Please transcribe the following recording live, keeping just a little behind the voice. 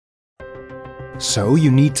So you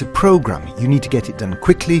need to program, you need to get it done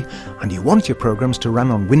quickly, and you want your programs to run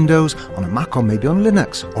on Windows, on a Mac, or maybe on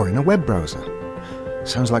Linux, or in a web browser.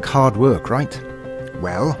 Sounds like hard work, right?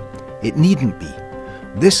 Well, it needn't be.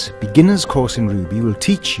 This beginner's course in Ruby will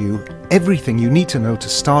teach you everything you need to know to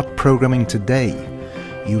start programming today.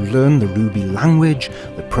 You'll learn the Ruby language,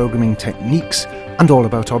 the programming techniques, and all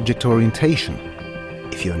about object orientation.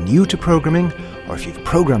 If you're new to programming, or if you've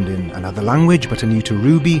programmed in another language but are new to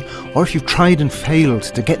Ruby, or if you've tried and failed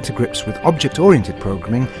to get to grips with object-oriented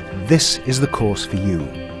programming, this is the course for you.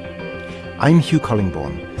 I'm Hugh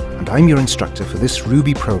Collingbourne, and I'm your instructor for this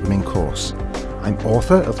Ruby programming course. I'm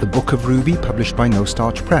author of the Book of Ruby published by No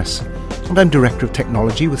Starch Press, and I'm Director of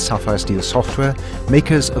Technology with Sapphire Steel Software,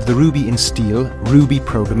 makers of the Ruby in Steel Ruby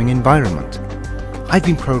programming environment. I've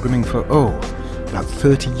been programming for, about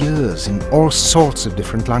 30 years in all sorts of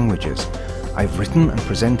different languages. I've written and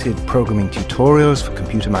presented programming tutorials for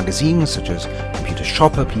computer magazines such as Computer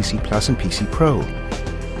Shopper, PC Plus and PC Pro.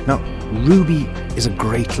 Now, Ruby is a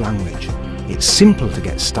great language. It's simple to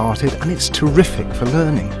get started and it's terrific for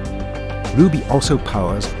learning. Ruby also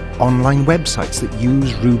powers online websites that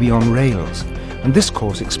use Ruby on Rails, and this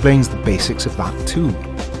course explains the basics of that too.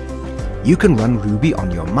 You can run Ruby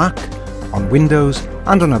on your Mac, on Windows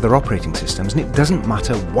and on other operating systems, and it doesn't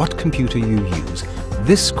matter what computer you use.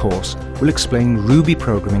 This course will explain Ruby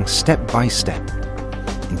programming step by step.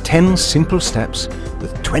 In 10 simple steps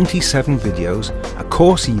with 27 videos, a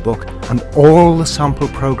course ebook and all the sample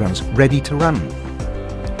programs ready to run.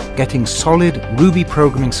 Getting solid Ruby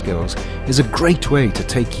programming skills is a great way to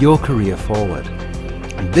take your career forward.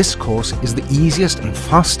 And this course is the easiest and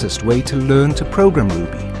fastest way to learn to program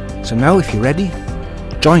Ruby. So now if you're ready,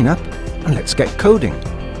 join up and let's get coding.